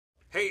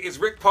Hey, it's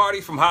Rick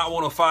Party from Hot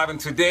 105, and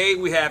today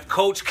we have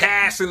Coach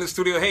Cass in the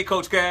studio. Hey,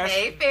 Coach Cass.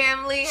 Hey,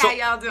 family. How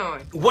y'all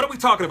doing? What are we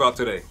talking about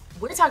today?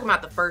 We're talking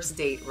about the first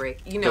date, Rick.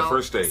 You know, the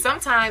first date.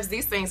 Sometimes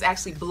these things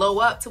actually blow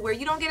up to where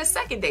you don't get a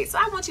second date. So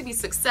I want you to be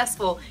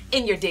successful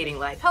in your dating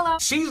life. Hello?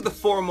 She's the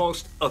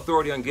foremost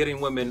authority on getting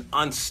women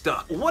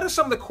unstuck. What are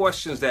some of the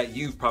questions that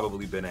you've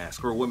probably been asked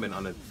for women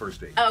on a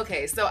first date?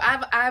 Okay, so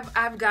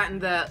I've gotten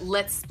the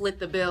let's split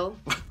the bill.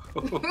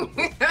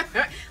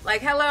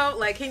 Like, hello,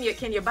 like, can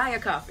you buy a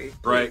coffee? Please?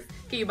 Right.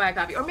 Can you buy a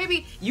coffee? Or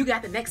maybe you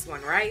got the next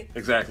one, right?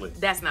 Exactly.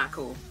 That's not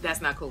cool. That's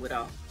not cool at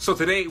all. So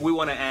today we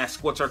want to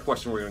ask, what's our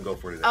question we're going to go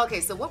for today?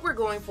 Okay, so what we're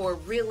going for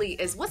really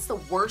is, what's the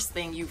worst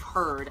thing you've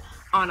heard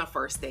on a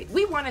first date?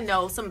 We want to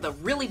know some of the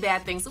really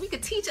bad things so we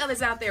could teach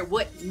others out there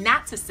what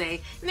not to say,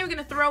 and then we're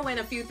going to throw in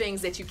a few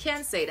things that you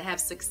can say to have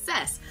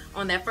success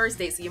on that first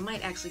date, so you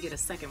might actually get a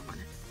second one.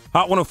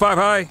 Hot 105,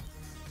 hi.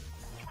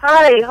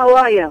 Hi, how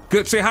are you?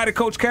 Good. Say hi to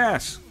Coach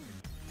Cass.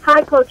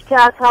 Hi, Coach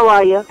Cass, how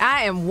are you?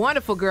 I am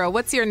wonderful, girl.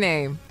 What's your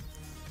name?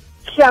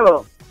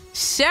 Cheryl.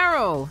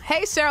 Cheryl.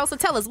 Hey, Cheryl. So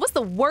tell us, what's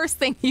the worst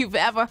thing you've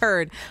ever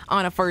heard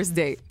on a first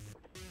date?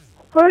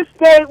 First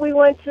date, we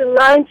went to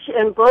lunch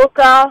in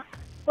Boca.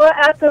 We're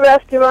at the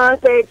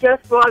restaurant. They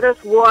just brought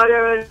us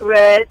water and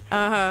bread.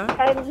 Uh-huh.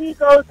 And he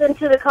goes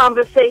into the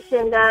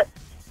conversation that,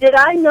 did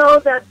I know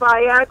that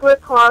Viagra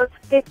costs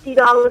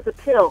 $50 a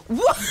pill?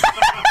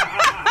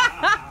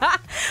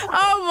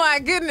 Oh, my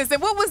goodness.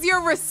 And what was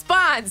your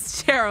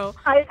response, Cheryl?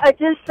 I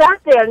just sat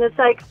there, and it's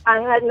like,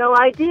 I had no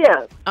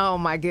idea. Oh,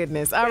 my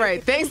goodness. All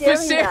right. Thank Thanks you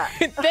for for sharing.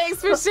 sharing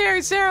Thanks for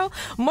sharing, Cheryl.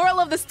 Moral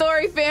of the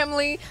story,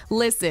 family.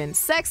 Listen,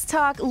 sex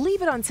talk,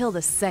 leave it until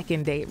the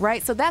second date,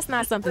 right? So that's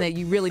not something that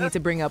you really need to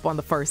bring up on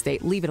the first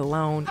date. Leave it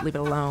alone. Leave it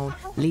alone.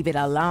 Leave it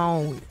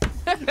alone.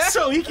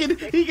 So he can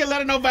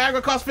let her know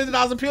Viagra costs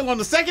 $50 a pill on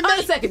the second date? On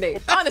the second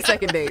date. On the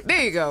second date.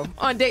 There you go.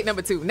 On date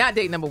number 2, not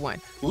date number 1.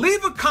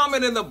 Leave a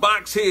comment in the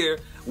box here.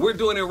 We're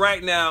doing it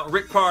right now.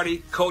 Rick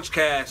Party, Coach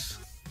Cass.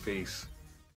 Peace.